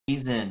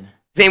He's in.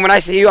 Zane, when I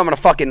see you, I'm gonna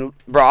fucking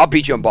bro. I'll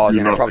beat you in balls.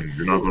 You're not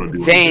gonna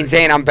do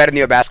Zane, I'm better than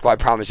you at basketball. I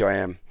promise you, I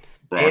am.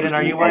 Bro, Adin,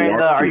 are you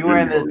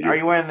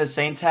wearing the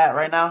Saints hat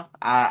right now?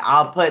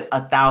 I'll put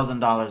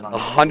 $1,000 on.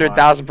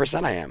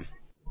 100,000% I am.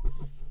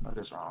 What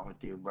is wrong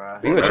with you, bro?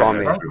 What's wrong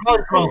with me?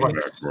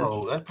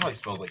 That probably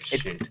smells like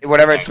shit.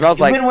 Whatever it smells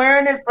like. You've been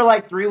wearing it for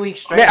like 3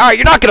 weeks straight. Man, all right,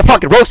 you're not gonna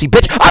fucking roast me,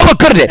 bitch. I look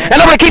good at it, and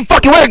I'm gonna keep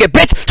fucking wearing it,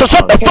 bitch. So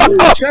shut the fuck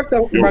up.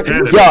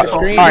 Yo,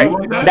 all right,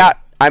 now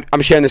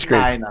I'm sharing the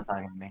screen. Nah, you're not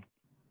talking to me.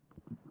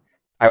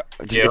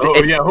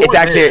 It's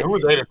actually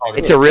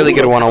it's a really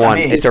good one-on-one.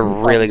 It's a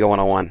really good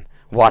one-on-one.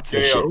 Watch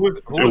this shit. Bro,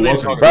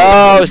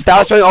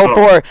 stop spamming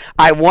 04.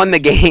 I won the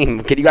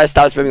game. Can you guys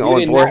stop spamming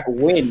 04? You did not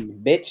win,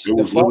 bitch.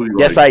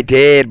 Yes, I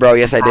did, bro.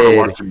 Yes, I did.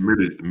 Watching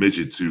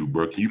midget too,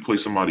 bro. Can you play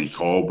somebody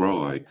tall, bro?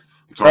 Like,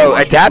 bro,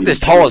 Adapt is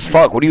tall as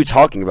fuck. What are you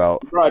talking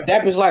about? Bro,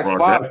 Adapt is like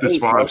 5'8". Adapt is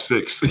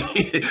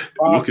 5'6".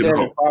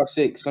 5'7",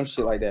 5'6", some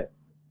shit like that.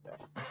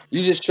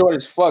 You just short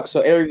as fuck,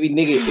 so every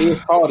nigga is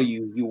tall to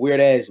you, you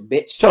weird ass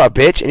bitch. Shut up,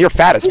 bitch, and you're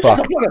fat as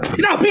fuck.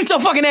 Get out, beat your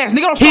fucking ass,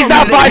 nigga. He's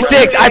not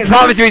 5'6". I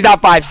promise you, he's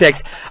not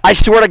 5'6". I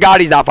swear to God,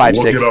 he's not 5'6".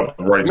 Look it up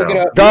right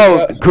now.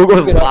 Bro,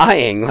 Google's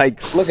lying.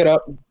 Like, look it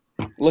up.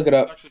 Look it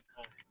up.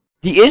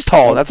 He is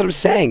tall. That's what I'm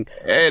saying.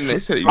 And they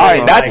said all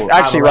right, that's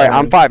actually right.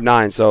 I'm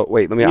 5'9", so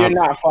wait, let me. You're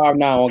not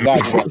 5'9". On God,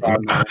 you're not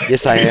 5'9".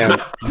 Yes, I am.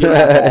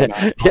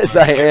 Yes,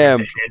 I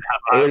am.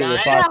 Aiden is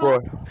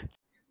 5'4".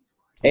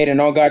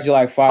 Aiden, on God, you're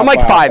like 5'5". I'm like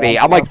 5'8".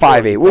 I'm like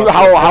 5'8".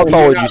 How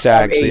tall would you say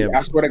I actually am?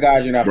 I swear to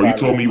God, you're not 5'8". Bro, you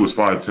told me you was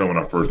 5'10" when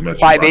I first met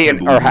you.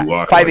 5'8" or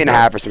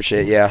 5'8.5" or some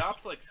shit. Yeah.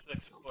 Adapt's like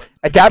 6 foot.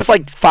 Adapt's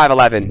like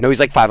 5'11". No, he's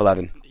like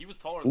 5'11". He was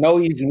taller. No,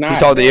 he's not. He's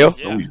taller than you?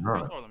 Yeah, no, he's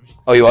not.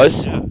 Oh, he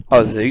was? Yeah.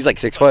 Oh, he's like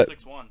 6 foot.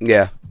 6'1".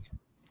 Yeah.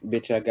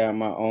 Bitch, I got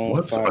my own.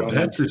 What's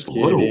Adapt is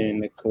little? In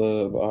the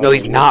club. No,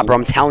 he's not, bro.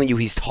 I'm telling you,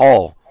 he's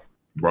tall.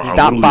 Bro, he's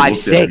not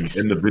 5'6".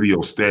 In the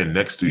video, stand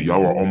next to you.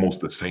 Y'all are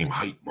almost the same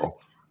height, bro.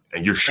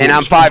 And you're short. And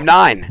I'm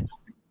 5'9".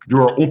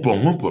 You're a oompa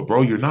loompa,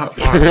 bro. You're not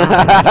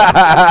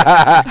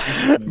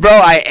 5'9". Bro,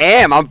 I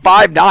am. I'm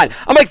 5'9".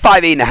 I'm like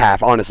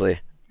 5'8.5",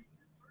 honestly.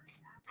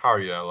 How are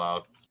you that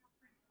loud?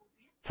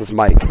 This is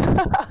Mike.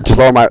 Just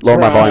lower my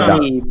volume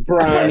down.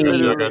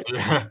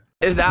 Bronny.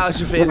 It's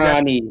Alex your face.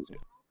 Bronny.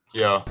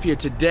 Yeah. Here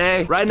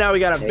today. Right now we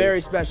got a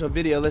very special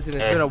video. Listen,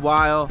 it's been a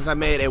while since I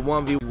made a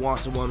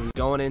 1v1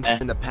 going in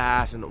the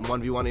past and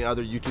 1v1ing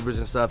other YouTubers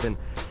and stuff, and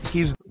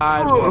he's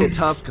a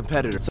tough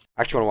competitor.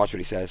 I actually want to watch what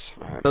he says.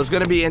 All right. So it's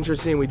gonna be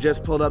interesting. We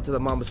just pulled up to the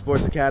Mamba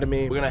Sports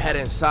Academy. We're gonna head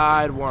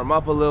inside, warm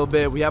up a little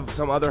bit. We have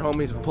some other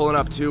homies pulling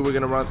up too. We're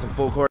gonna run some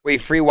full court. Wait,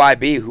 free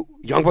YB.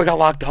 Youngboy got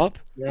locked up?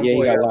 Yeah,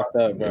 he got locked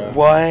up, bro.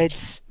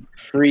 What?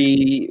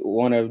 Free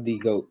one of the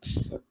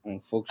goats.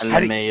 How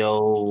did he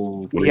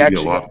get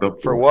locked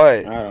up for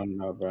what? I don't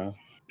know, bro.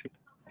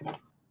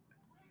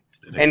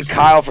 And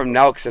Kyle from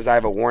Nelk says I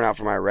have a warrant out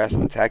for my arrest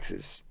in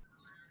Texas.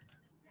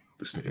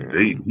 This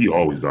nigga, he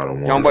always got a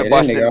warrant. Youngboy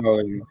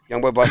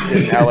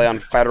busted in LA on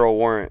federal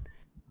warrant.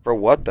 For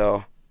what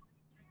though?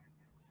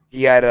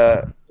 He had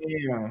a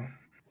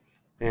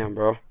damn,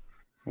 bro.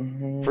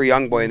 For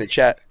Youngboy in the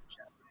chat.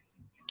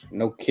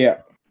 No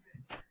cap.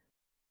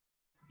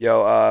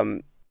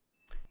 Yo,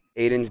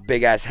 Aiden's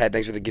big ass head.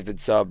 Thanks for the gifted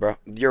sub, bro.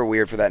 You're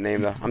weird for that name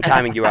though. I'm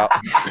timing you out.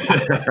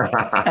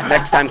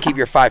 Next time, keep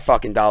your $5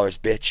 fucking,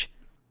 bitch.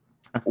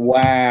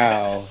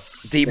 Wow.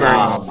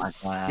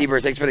 D-Burns.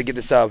 D-Burns, thanks for the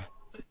gifted sub.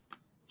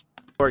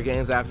 4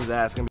 games after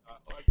that. It's gonna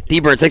be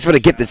D-Burns, thanks for the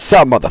gifted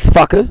sub,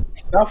 motherfucker.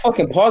 Stop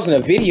fucking pausing the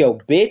video,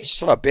 bitch.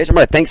 Shut up, bitch. I'm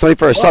gonna thank somebody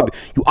for a sub,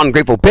 you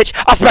ungrateful bitch.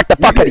 I'll smack the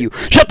fuck out of you.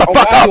 Shut the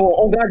fuck up.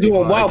 Oh God, you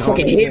a wild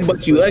fucking hit,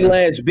 but you ugly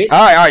ass bitch.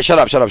 All right, shut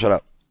up.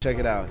 check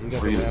it out. You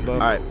got the Lambo. All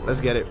right, let's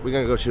get it. We're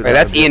gonna go shoot. Hey,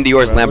 that's Ian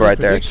Dior's Lambo right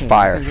there. It's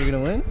fire. Think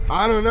you're gonna win?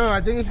 I don't know. I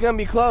think it's gonna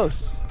be close.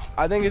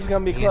 But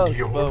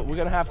we're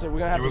gonna have to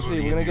see.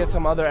 We're gonna get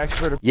some other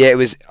expert. Yeah, it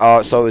was.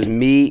 So it was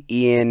me,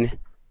 Ian,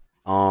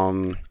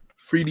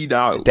 Freedy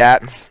Dog,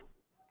 Adapt,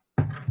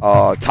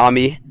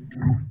 Tommy,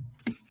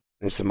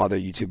 and some other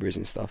YouTubers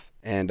and stuff.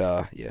 And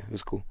yeah, it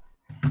was cool.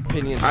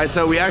 Opinion. All right,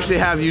 so we actually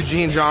have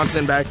Eugene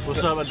Johnson back. What's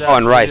up, Adin? Oh,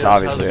 and Rice,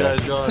 obviously.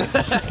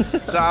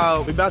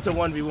 So we about to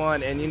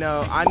 1v1, and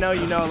I know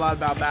you know a lot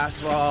about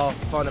basketball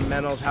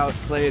fundamentals, how it's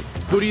played.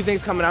 Who do you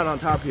think's coming out on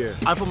top here?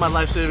 I put my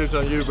life savings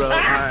on you, bro.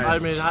 Right. I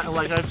mean,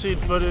 I've seen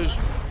footage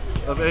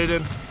of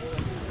Adin,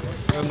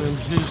 and then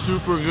he's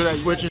super good at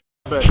switching.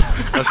 But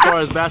as far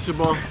as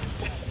basketball,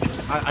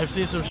 I've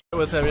seen some shit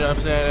with him. You know what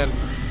I'm saying?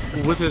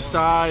 And with his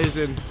size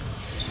and.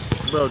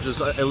 Bro, just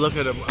look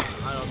at him.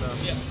 I don't know.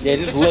 Yeah,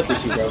 just look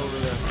at you, bro.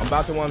 I'm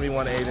about to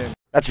 1v1 Adin.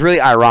 That's really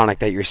ironic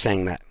that you're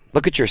saying that.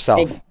 Look at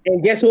yourself.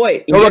 And guess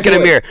what? Go look in the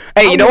mirror.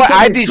 Hey, you know what?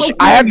 I have these.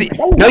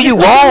 No, you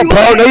won't,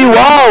 bro. No, you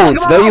won't.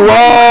 No, you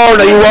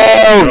won't.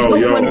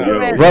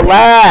 Yo.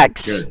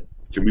 Relax.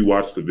 Can we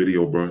watch the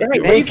video, bro?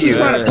 Thank you,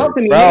 bro.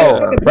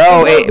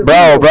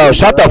 Bro.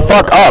 Shut the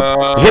fuck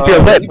up. Zip your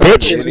lip,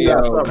 bitch.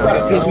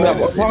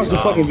 Pause the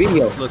fucking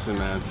video. Listen,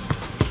 man.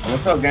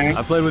 What's up, gang?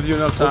 I played with you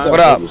enough time what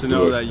up? to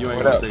know that you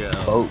ain't gonna take it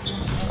out.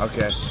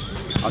 Okay,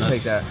 I'll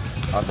take that.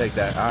 I'll take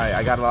that. All right,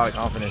 I got a lot of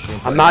confidence.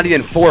 I'm not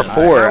even 4'4". Right,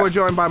 now we're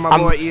joined by my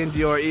boy Ian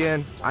Dior.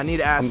 Ian, I need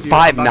to ask you.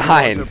 I'm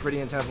 5'9". A pretty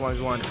intense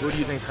 1v1. Who do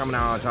you think's coming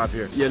out on top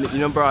here? Yeah, you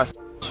know, bro, I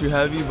too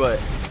heavy, but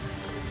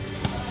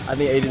I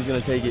think Aiden's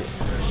gonna take it.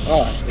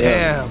 Oh,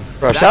 damn.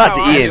 Bro, shout out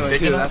to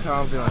Ian. That's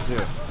how I'm feeling too.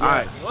 All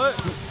right.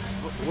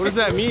 What does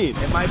that mean?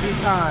 It might be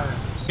time.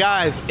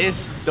 Guys,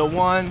 it's the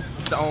one,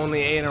 the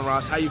only Adin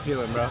Ross. How you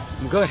feeling, bro?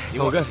 I'm good.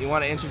 You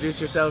want to introduce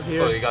yourself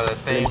here? Oh, you got that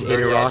same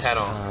Adin Ross.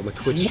 I'm a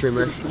Twitch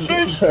streamer.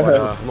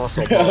 But, I'm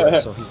also a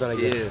baller, so he's gonna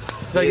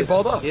get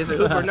balled up. He's a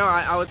hooper. No,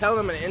 I was telling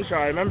him in the intro.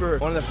 I remember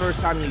one of the first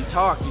time you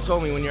talked, you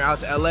told me when you're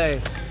out to LA,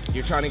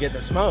 you're trying to get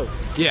the smoke.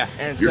 Yeah.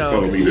 And You're so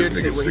telling me this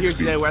we're nigga's here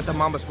 60. today. We're at the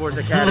Mamba Sports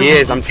Academy. He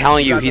is. I'm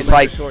telling you. He's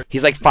like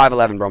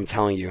 5'11", bro. I'm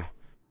telling you.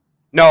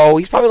 No,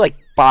 he's probably like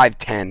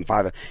 5'10",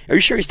 5'. Are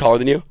you sure he's taller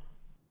than you?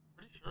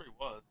 Pretty sure he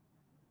was.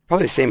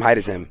 Probably the same height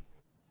as him.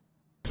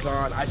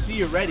 I see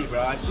you're ready, bro.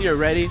 I see you're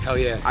ready. Hell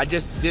yeah. I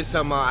just did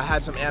some, I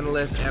had some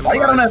analysts. Why you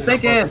got on that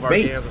fake ass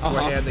bait?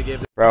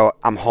 Bro,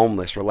 I'm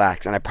homeless.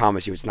 Relax, and I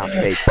promise you, it's not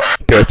fake,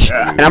 bitch.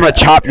 And I'm gonna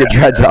chop your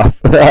dreads off.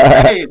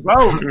 Hey,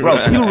 bro, you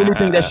really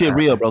think that shit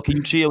real, bro? Can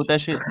you chill with that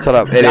shit? Shut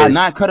up. It is.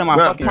 Not cutting my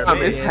fucking.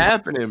 It's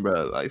happening,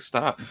 bro. Like,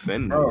 stop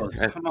offending. Bro,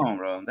 come on,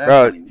 bro.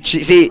 Bro,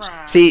 see,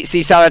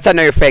 Sal, that's how I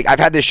know you're fake. I've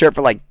had this shirt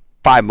for like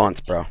 5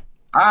 months, bro.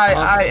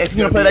 If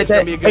you're gonna play like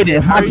that, hey,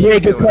 if my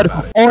dread get cut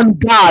on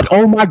God,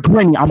 on my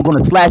granny, I'm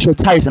gonna slash your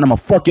tires and I'm gonna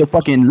fuck your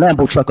fucking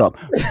Lambo truck up.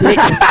 Hey,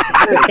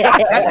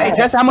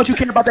 just how much you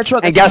care about that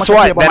truck. And guess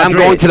what? Then I'm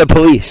going to the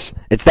police.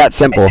 It's that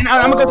simple. And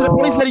I'm gonna go to the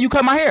police and let you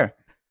cut my hair.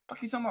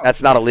 Fuck you talking about?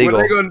 That's not illegal.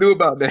 What are they gonna do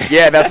about that?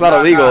 Yeah, that's not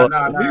illegal.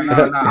 Nah,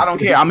 I don't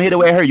care. I'm here to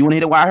wear her. You wanna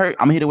hit it where I hurt?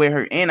 I'm here to wear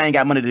her, and I ain't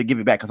got money to give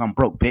it back because I'm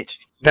broke, bitch.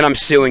 Then I'm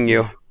suing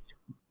you.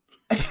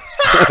 I'm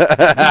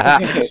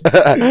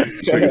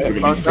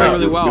doing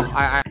really well.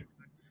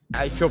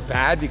 I feel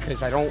bad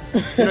because I don't,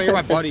 you know, you're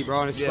my buddy,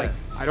 bro, and it's just like,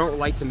 I don't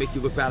like to make you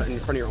look bad in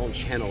front of your own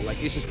channel.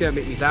 Like, it's just gonna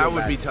make me feel That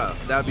would bad. be tough.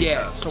 That would be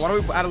tough. So why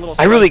don't we add a little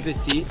I really-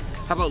 spice to the tea?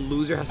 How about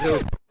loser has to go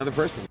with another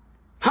person?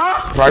 Bro,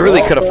 I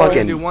really could have Do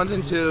fucking. 1s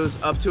and 2s,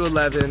 up to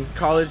 11,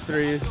 college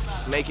 3s,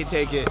 make it,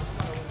 take it,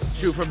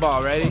 shoot for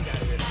ball. Ready?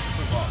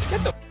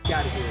 Get the f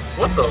out of here.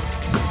 What the?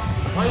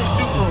 Why are you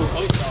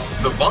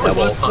shooting the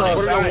volleyball time?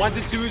 What are the 1s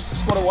and 2s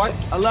score to what?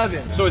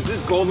 11. So is this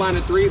goal line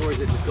a 3 or is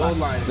it just Goal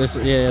line.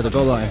 Yeah, the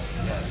goal line.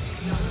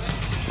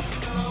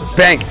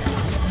 Bank.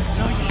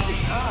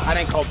 I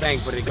didn't call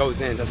bank, but it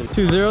goes in, doesn't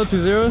it? 2-0,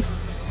 2-0.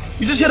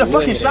 You just hit a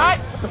fucking shot?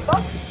 What the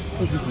fuck?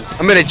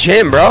 I'm in a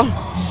gym, bro. Bro,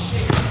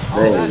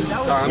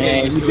 Sorry, I'm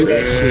getting used to it.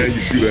 yeah, you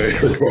shoot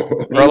that air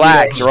ball.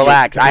 Relax. No,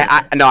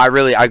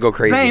 I go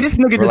crazy. Man, this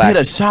nigga just hit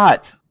a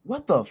shot.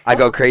 What the fuck? I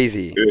go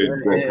crazy.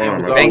 Yeah,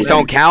 bro, Banks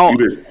don't count,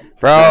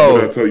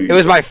 Bro, bro. It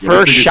was my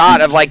first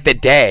shot of like the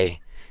day.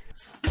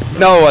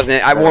 No, it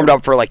wasn't. I warmed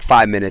up for like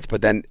 5 minutes, but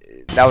then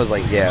that was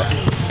like, yeah.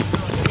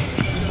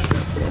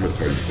 I'm gonna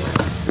tell you, bro.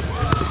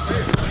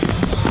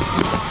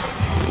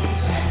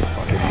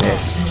 Fucking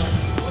this.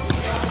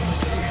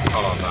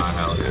 Oh, nah,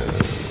 hell yeah.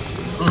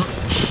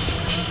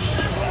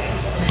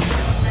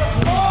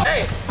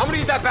 Hey, I'm gonna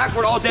use that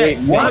backward all day.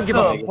 What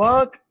the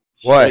fuck?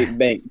 What?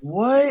 Bank.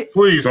 What?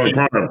 Please, So, keep-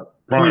 Prime,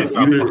 please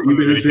stop either fucking it's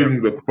with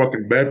hitting the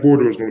fucking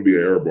backboard or it's gonna be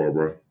an air ball,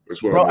 bro.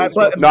 That's what Bro, I'm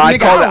No, I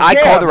called it. I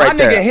called it right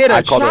there. My nigga hit I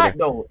a called shot it.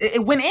 though.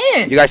 It went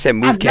in. You guys said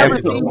move I've never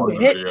camera. seen you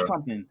hit Yeah.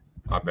 something.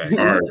 I bet.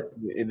 All right.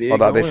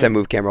 Hold on, they said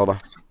move camera. Hold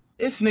on.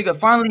 This nigga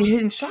finally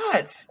hitting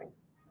shots.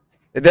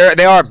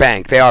 They are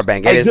bank. They are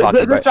bank. It Hey, is locked.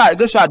 good shot.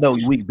 Good shot though,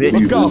 you weak bitch.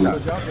 Let's go.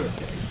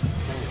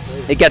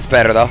 It gets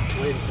better though.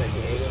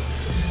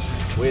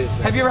 Wait a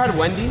second. Have you ever had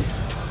Wendy's?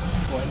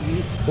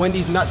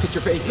 Wendy's nuts hit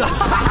your face.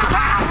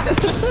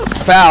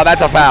 Foul.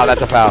 That's a foul.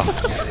 That's a foul.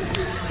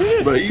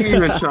 But you ain't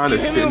even trying to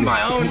Give fit me me.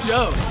 my own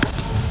joke.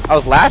 I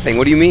was laughing.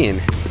 What do you mean?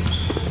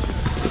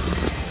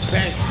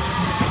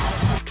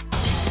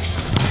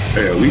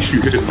 Hey, at least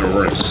you hitting the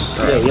rim.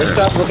 Yeah, your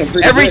stuff looking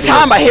pretty Every good.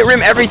 time I hit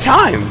rim. Every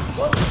time.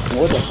 What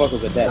the fuck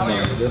was it that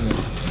man?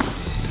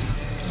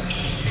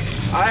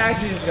 I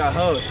actually just got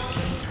hosed.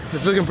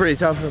 It's looking pretty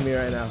tough for me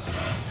right now.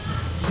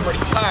 I'm pretty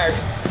tired.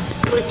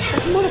 Pretty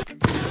tired, mother.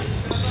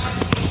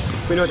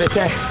 We know what they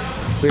say.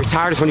 When you're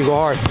tired is when you go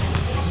hard.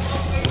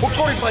 What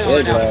court are you playing on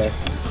right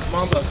now?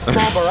 Mamba.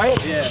 Mamba, right?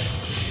 Yeah.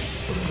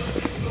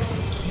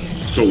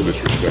 So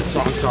disrespectful. So,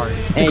 I'm sorry.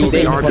 Hey,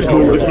 they There's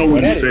no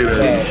way you say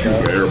that and shoot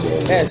an air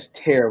ball. That's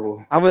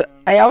terrible. I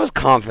was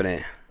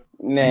confident.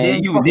 Man,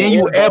 Then you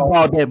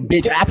airballed that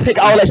bitch. I take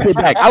all that shit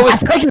back. I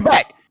take it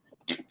back.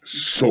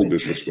 So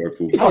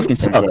disrespectful. Fucking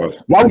suck.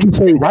 Why would you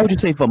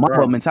say for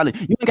Mamba mentality?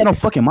 You ain't got no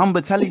fucking Mamba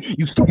mentality.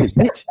 You stupid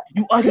bitch.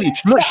 You ugly,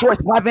 look short,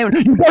 white van.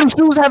 You dirty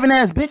shoes having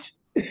ass bitch.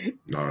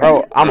 Nah,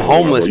 Bro, I'm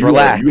homeless.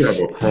 Relax. You have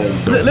a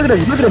chrome. Look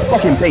at the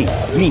fucking bait.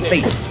 Me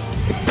fake.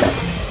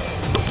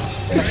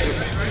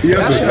 He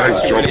has a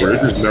nice jumper.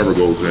 It just never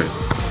goes in.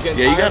 Yeah,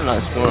 you got a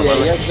nice form.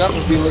 Yeah, your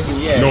jumpers be looking,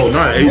 yeah. No,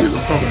 not Aiden.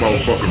 I'm talking about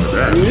fucking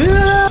that.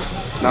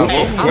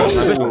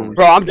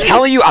 Bro, I'm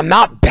telling you, I'm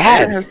not bad.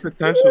 bad. has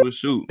potential to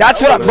shoot.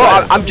 That's what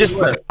I'm just.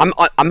 I'm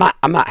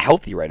not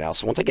healtly right now.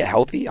 So once I get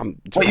healthy,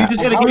 I'm. Wait, you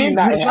just gotta get in.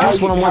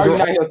 That's what I'm not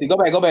healthy. Go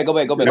back. Go back. This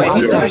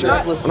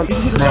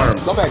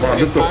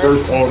is the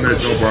first all-net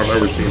jumper I've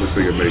ever seen this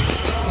nigga make.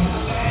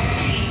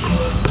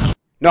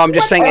 No, I'm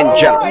just saying in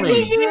general.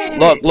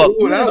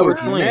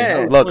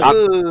 Look.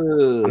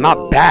 I'm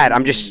not bad.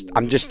 I'm just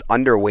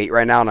underweight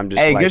right now, and I'm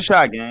just. Hey, good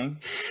shot, gang.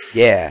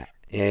 Yeah.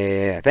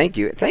 Thank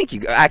you.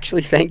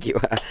 Actually, thank you.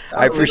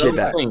 I appreciate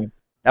that.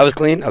 That was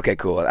clean. Okay,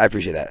 cool. I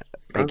appreciate that.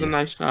 That was a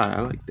nice shot.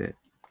 I like that.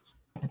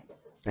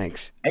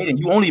 Thanks. Aiden,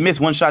 you only missed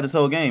one shot this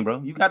whole game,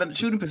 bro. You got a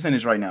shooting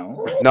percentage right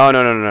now. No.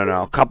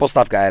 A couple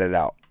stuff got edited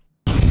out.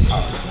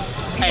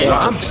 Hey,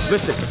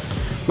 listen.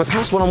 My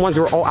past one-on-ones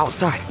were all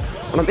outside.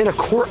 When I'm in a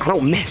court, I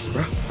don't miss,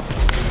 bro.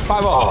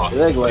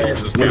 5-0. What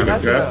is the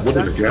gap?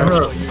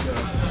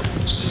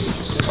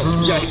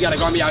 Yeah, you gotta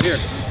guard me out here.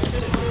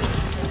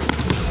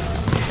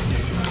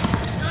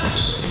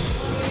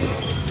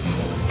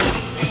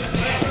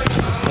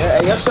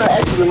 Yeah, your shot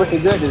actually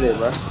looking good today,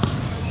 bro.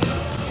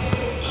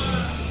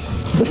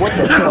 What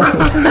the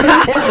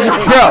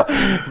fuck?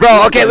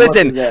 bro, okay,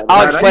 listen.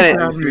 I'll explain it.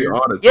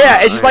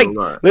 Yeah, it's just like,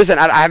 listen,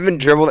 I haven't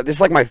dribbled. This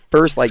is like my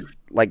first like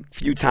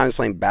few times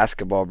playing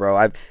basketball, bro.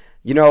 I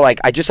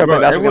just started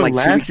playing basketball like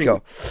 2 weeks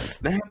ago.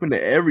 That happened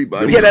to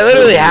everybody. Yeah, that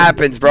literally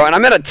happens, bro. And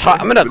I'm in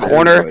a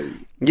corner.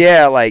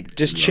 Yeah, like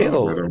just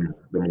chill. Them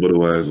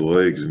little ass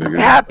legs, nigga. It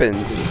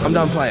happens. I'm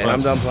done playing.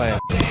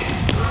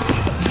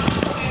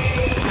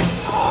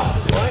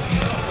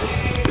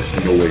 There's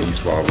no way he's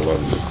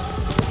 5'11".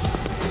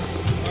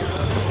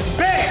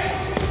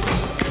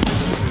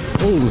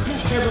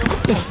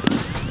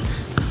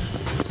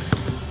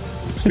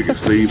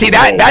 See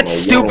that's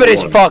stupid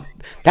as fuck.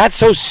 That's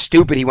so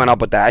stupid. He went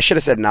up with that. I should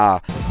have said nah.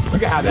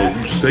 Look at that.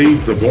 You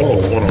saved the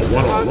ball on a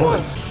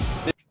one-on-one.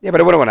 Yeah, but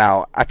it would have went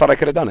out. I thought I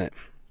could have done it.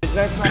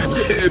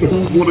 And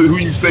who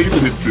you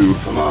saving it to?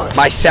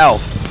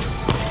 Myself.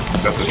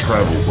 That's a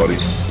travel, buddy.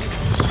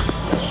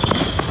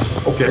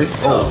 Okay.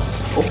 Oh.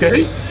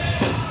 Okay.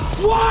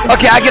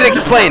 Okay, I can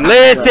explain.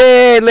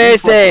 Listen.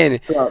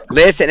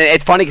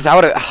 It's funny because I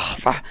would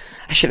have.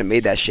 I should have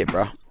made that shit,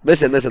 bro.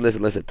 Listen.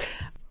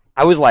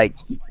 I was like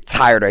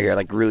tired right here,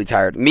 like really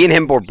tired. Me and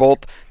him were both.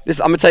 I'm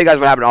gonna tell you guys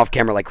what happened off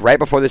camera. Like right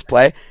before this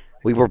play,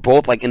 we were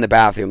both like in the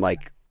bathroom,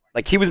 like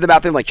he was in the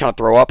bathroom, like trying to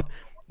throw up.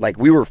 Like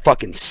we were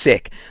fucking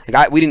sick.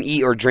 Like we didn't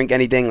eat or drink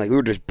anything. Like we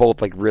were just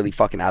both like really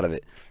fucking out of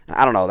it.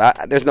 I don't know.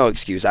 There's no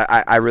excuse.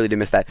 I really did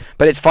miss that.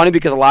 But it's funny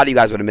because a lot of you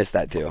guys would have missed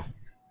that too.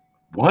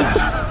 What?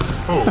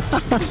 Oh.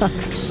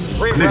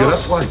 Nigga,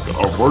 that's like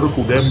a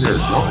vertical damn near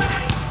dunk.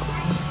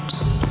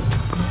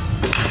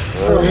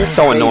 It's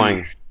so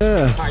annoying.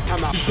 Alright,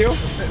 time out.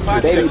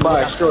 Baby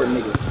bar short,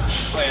 nigga.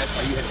 Oh yeah, that's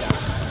why you hit that.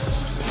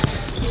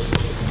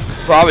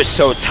 Bro, I was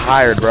so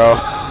tired, bro.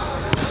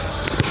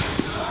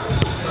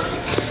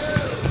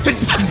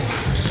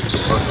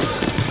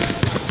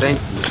 Thank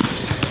you.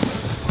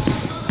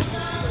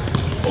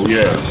 Oh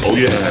yeah.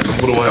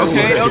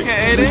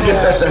 Okay, Aiden.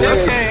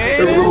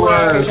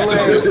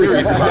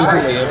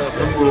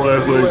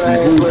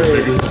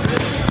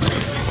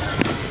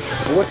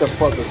 What the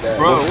fuck is that?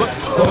 Bro,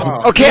 what's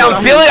Okay,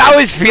 I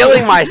was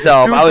feeling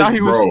myself. He thought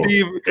he was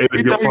Steve.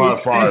 Aiden, you're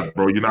 5'5",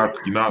 bro. You're not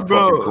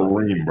fucking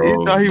Kareem, bro. He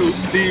thought he was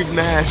Steve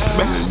Nash.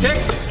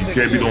 You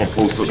can't be doing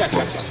post-ups,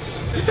 bro.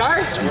 You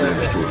tired?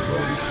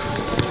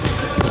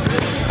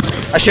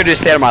 I should have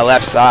just stayed on my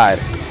left side.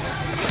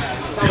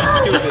 I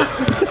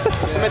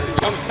meant to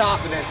jump stop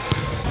and then.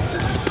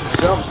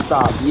 Jump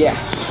stop, yeah.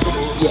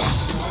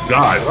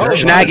 God.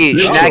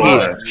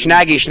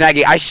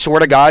 Schnaggy. I swear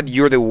to God,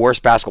 you're the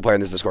worst basketball player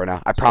in this Discord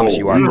now. I promise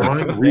you are. You know,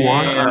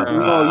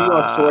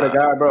 swear to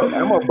God, bro.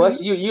 I'm gonna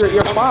bust you. You're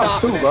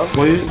 5'2", bro.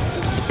 Wait.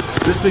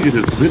 This nigga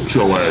just whipped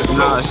your ass.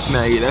 Nah,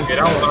 Schnaggy. That was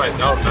nice.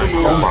 Oh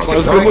my God. That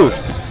was a good move.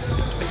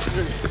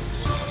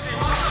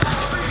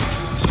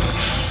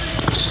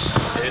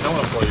 I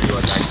want to play you,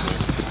 like, actually.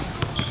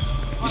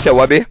 You said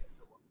what, B?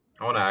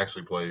 I want to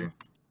actually play you.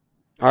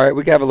 All right,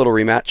 we can have a little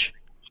rematch.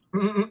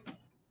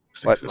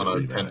 What? On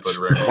a 10-foot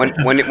record.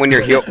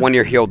 When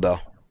you're healed though.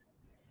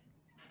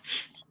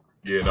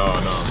 Yeah, no.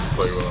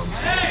 Play with him.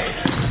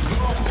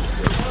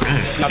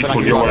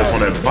 Put your ass on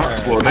that box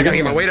floor. I gotta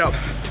get my weight up.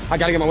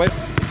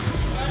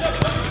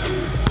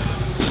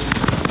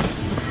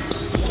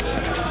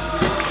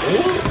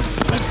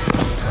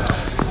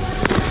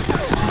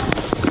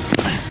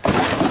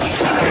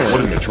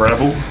 What is it,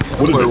 travel?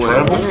 What is it,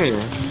 travel?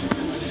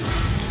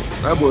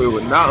 That boy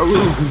would not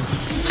lose.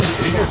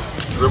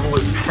 Dribble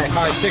it.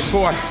 Alright,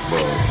 6-4. Bro.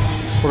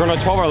 We're going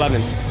to 12 or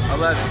 11.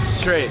 11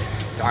 straight.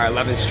 Alright,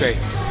 11 straight.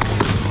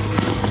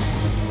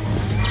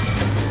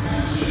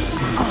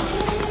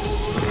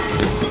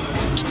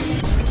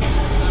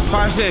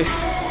 Fire safe.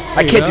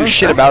 I can't do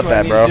shit about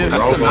that, bro.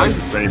 That's a nice,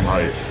 the same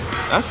height.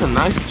 That's a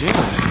nice jam.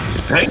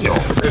 Thank you.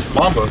 It's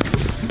Mamba.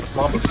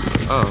 Oh.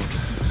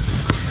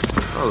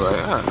 Alright,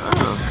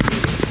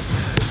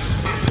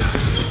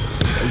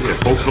 Yeah,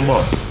 post them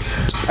up.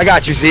 I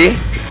got you, Z.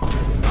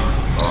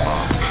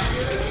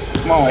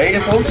 Come on,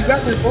 Aiden, folks. You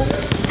got this, folks.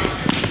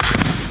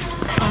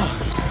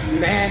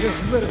 Man,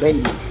 there's literally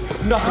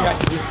nothing I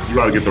can do. You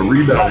gotta get the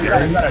rebound. You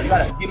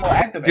gotta get more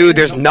active. Dude,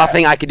 there's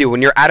nothing I can do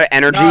when you're out of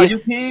energy. No, you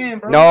can,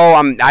 bro.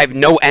 No, I have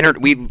no energy.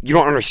 You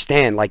don't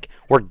understand. Like,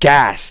 we're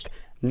gassed.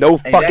 No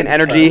fucking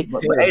energy.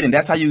 But Adin,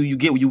 that's how you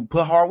get when you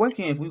put hard work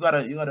in. If you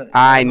gotta.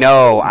 I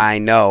know.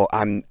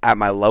 I'm at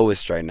my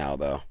lowest right now,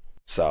 though.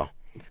 So,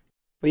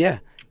 but yeah,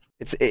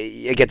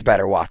 it gets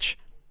better. Watch,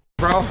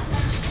 bro.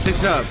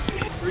 6 up.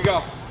 Here we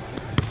go.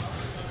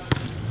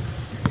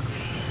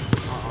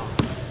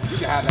 You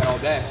can have that all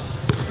day.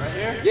 Right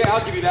here? Yeah,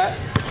 I'll give you that.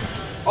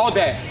 All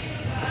day.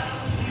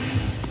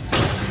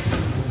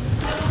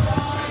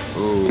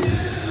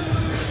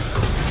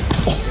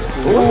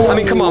 I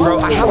mean, come on, bro.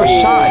 I have a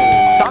shot.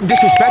 Stop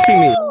disrespecting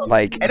me.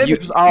 like you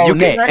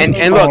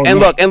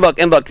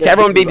can look. To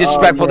everyone being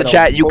disrespectful to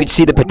chat, you can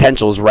see the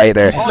potentials right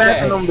there.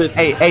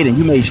 Hey, Adin,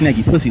 you made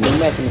Snacky pussy.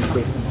 Let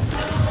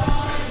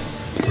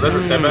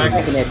the step back.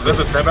 Let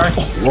the step back.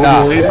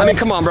 Nah. I mean,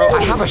 come on, bro.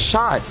 I have a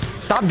shot.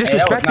 Stop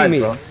disrespecting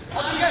me.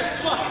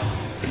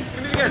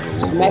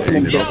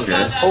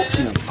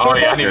 Oh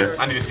yeah,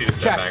 I need to see the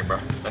step back, bro.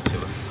 That shit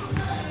was.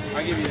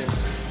 I'll give you this.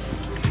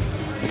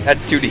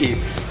 That's too deep.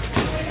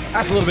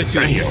 That's a little bit too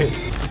deep.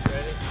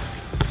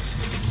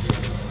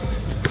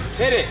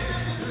 Hit it.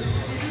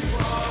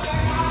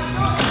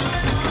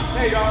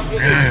 There you go.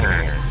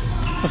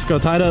 Let's go,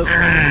 tied up.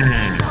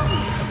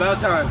 About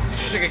time.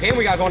 It's like a game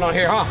we got going on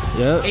here, huh?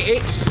 Yeah.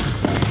 8-8.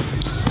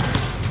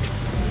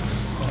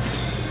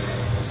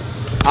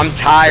 I'm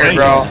tired,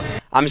 bro.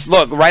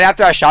 Look, right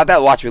after I shot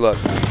that, watch me look.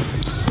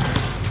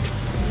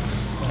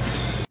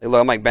 Hey, look,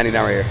 I'm like bending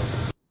down right here.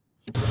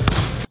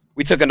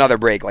 We took another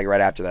break, like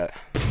right after that.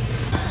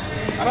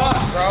 Come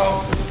on,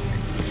 bro.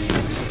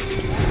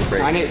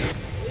 Break.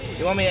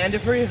 You want me to end it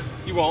for you?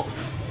 You won't.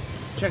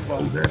 Check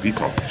ball. Man, he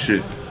talking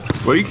shit.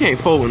 Well, you can't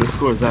fold when the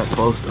score's that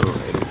close, though.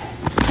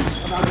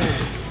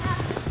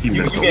 He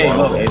missed a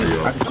lot.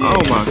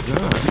 Oh my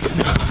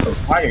god.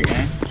 Fire,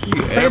 man.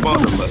 You airball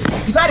the leg.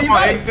 You got it.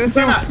 Get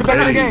back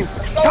in the game.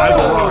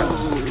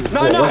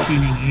 No. Lucky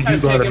you do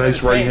got a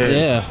nice right hand.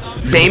 Yeah.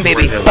 Zane,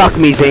 baby, fuck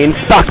me, Zane.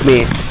 Fuck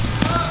me.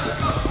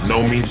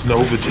 No means no,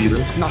 Vegeta.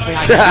 Nothing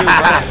I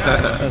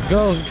can do, Let's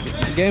go.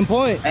 Game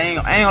point. I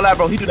ain't gonna lie,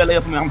 bro. He do that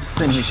layup for me. I'm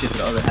sending his shit to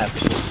the other half.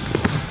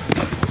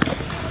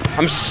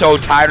 I'm so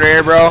tired right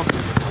here, bro.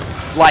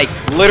 Like,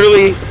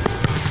 literally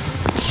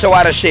so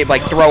out of shape,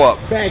 like throw up.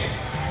 Thank.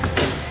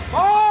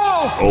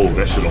 Oh,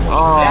 that shit almost.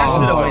 That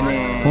should have went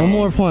in. One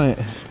more point.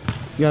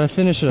 You gotta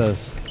finish us.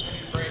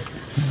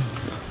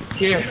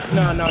 Here.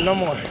 No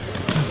more.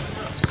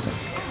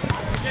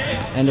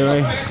 End it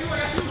right.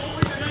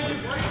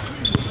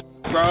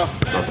 Bro.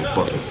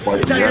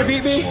 Is that gonna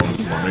beat me?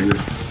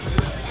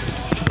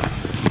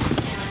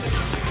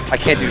 I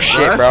can't do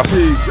shit, bro.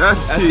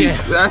 That's cheap.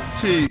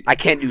 That's cheap. I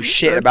can't do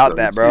shit about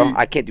that, bro.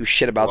 I can't do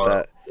shit about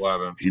that. What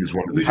happened? He just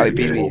wanted to How he get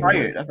the beat game me. over.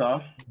 Tired, that's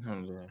all.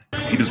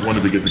 He just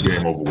wanted to get the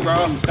game over with.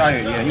 Bro, he was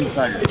tired. Yeah, he was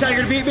tired. Is that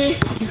gonna beat me?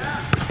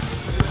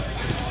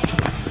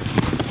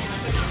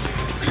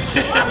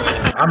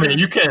 I mean,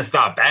 you can't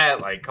stop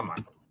that. Like, come on.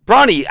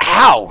 Bronny,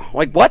 how?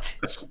 Like, what?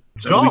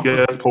 Jump. Weak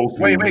ass post.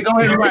 Wait, go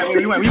ahead.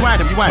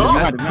 Rewind him.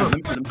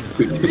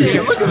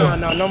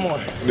 No more.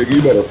 Nigga,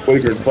 you better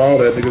flagrant foul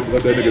that nigga.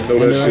 Let that nigga know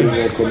that shit is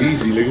gonna come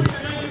easy, nigga.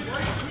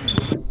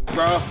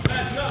 Bro.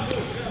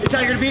 Is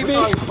that gonna beat me?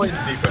 Look how he played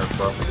defense,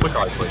 bro. Look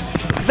how he played.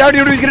 Is that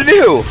what he's gonna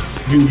do?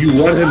 You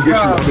let him get you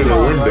under the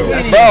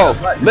window. Bro,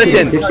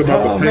 listen. Push him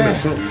out the paint or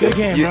something. Good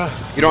game, bro.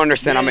 You don't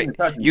understand.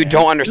 You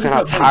don't understand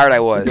how tired I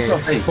was.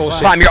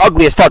 Bullshit. Fam, you're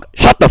ugly as fuck.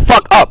 Shut the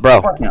fuck up,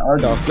 bro.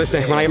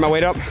 Listen, when I get my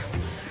weight up,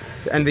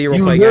 the end of the year we'll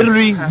You play again.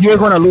 literally, you're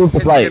gonna lose the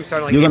fight.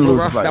 Starting You're like gonna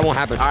April, lose the bro. That fight. won't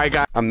happen. All right,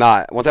 guys. I'm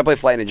not. Once I play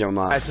Flight Ninja, I'm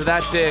not. Alright, so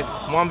that's it.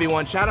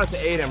 1v1. Shout out to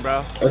Adin,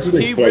 bro. That's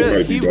what He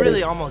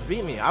really almost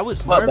beat me. I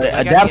was But nervous. Like,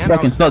 at that the end, I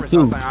fucking was sucked nervous. I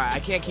was too. like, alright, I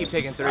can't keep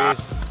taking threes.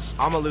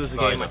 I'm gonna lose the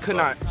game. I could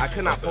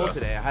not pull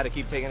today. I had to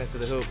keep taking it to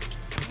the hoop.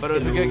 But it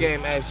was a good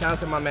game. Hey, shout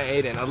out to my man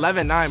Adin.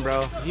 11-9,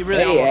 bro. He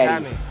really almost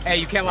had me. Hey,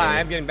 you can't lie.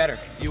 I'm getting better.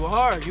 You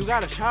are. You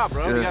got a shot,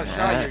 bro. You got a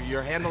shot.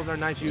 Your handles are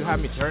nice. You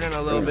have me turning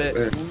a little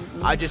bit.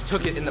 I just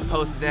took it in the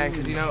post then,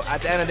 because, you know,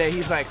 at the end of the day,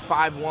 he's like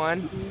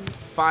 5'1",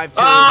 5'2".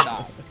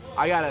 I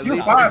got at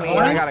least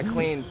I got a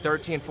clean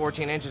 13,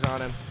 14 inches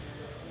on him.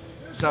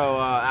 So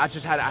I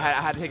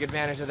had to take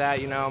advantage of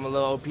that. You know, I'm a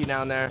little OP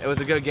down there. It was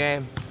a good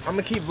game. I'm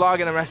gonna keep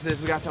vlogging the rest of this.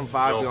 We got some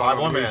vibes going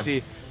on. You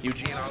see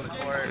Eugene on the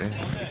court.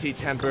 You see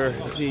Temper.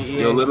 You see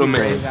Ian. little you see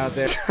man Ray's out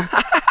there.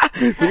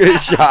 Look at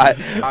this shot.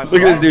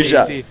 Look at this new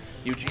shot. You see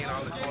Eugene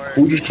on the court.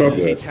 Who just chopped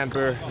You see that?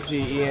 Temper. You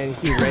see Ian. You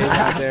see Ray's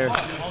out there.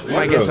 We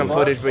might get some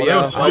footage, but yo,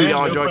 I hope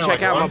y'all enjoy.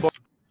 Check out my boy.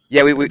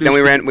 Yeah, we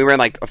ran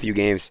like a few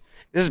games.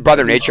 This is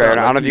Brother Nature. I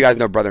don't know if you guys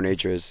know Brother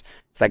Nature is.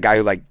 It's that guy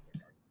who like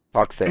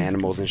talks to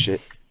animals and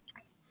shit.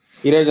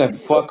 He doesn't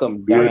fuck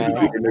them down. He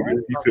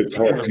said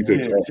talk. He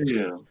said talk.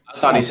 I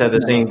thought he said the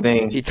same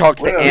thing. He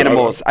talks to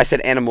animals. I said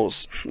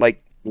animals.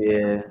 Like,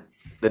 Yeah,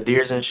 the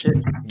deers and shit.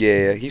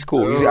 yeah, he's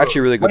cool. He's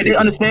actually really good. Wait, they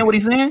understand what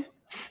he's saying?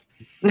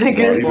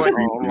 Nigga.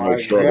 Oh my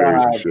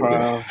God,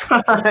 bro.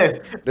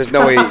 There's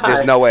no way.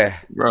 There's no way,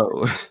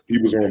 bro. He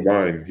was on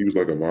Vine. He was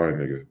like a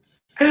Vine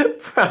nigga.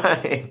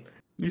 Brian.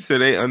 You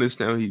said they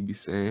understand what he be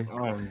saying.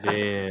 Oh,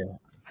 yeah.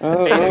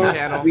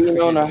 Channel, being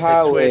on the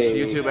highway.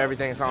 Twitch, YouTube,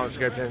 everything is on the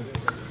description.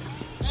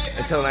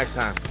 Until next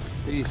time.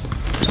 Peace.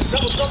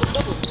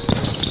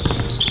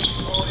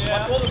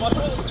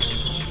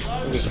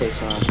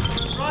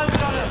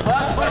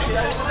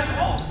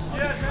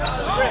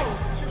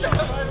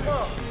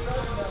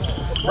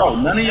 Bro,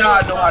 none of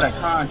y'all know how to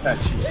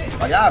contact you.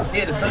 Like, y'all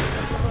scared to touch.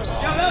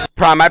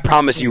 Prime. I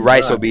promise you,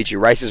 Rice will beat you.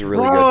 Rice is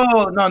really good.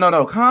 Oh,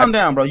 no. Calm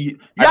down, bro.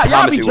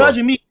 Y'all be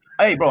judging me.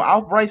 Hey, bro,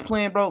 off Rice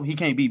playing, bro, he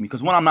can't beat me.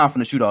 Because when I'm not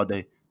finna shoot all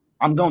day,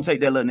 I'm gonna take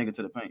that little nigga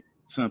to the paint.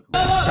 Simple.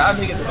 Y'all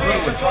niggas is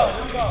little with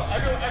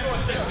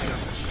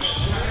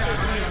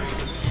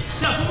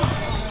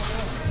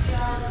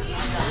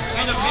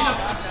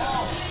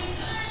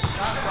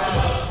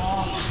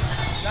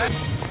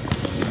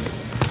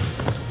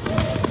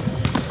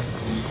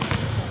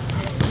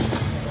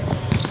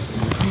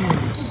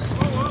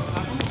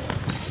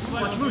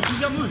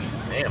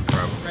Damn,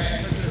 bro.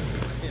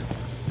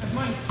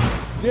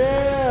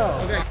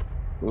 Yeah.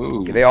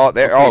 Ooh. Okay, they're all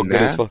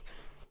good as fuck.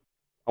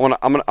 I'm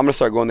gonna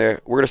start going there.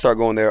 We're gonna start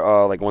going there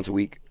like once a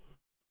week.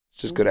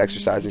 It's just good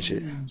exercise and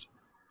shit.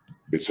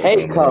 Bitch,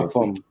 Hey, come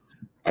from.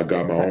 I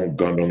got my own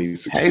gun. Don't need Hey,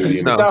 security.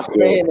 stop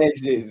saying that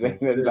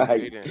shit.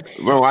 Like,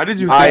 Bro, why did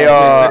you?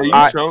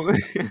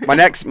 My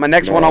next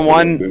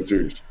one-on-one.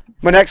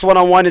 My next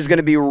one-on-one is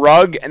gonna be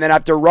Rug, and then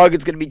after Rug,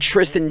 it's gonna be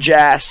Tristan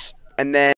Jass, and then.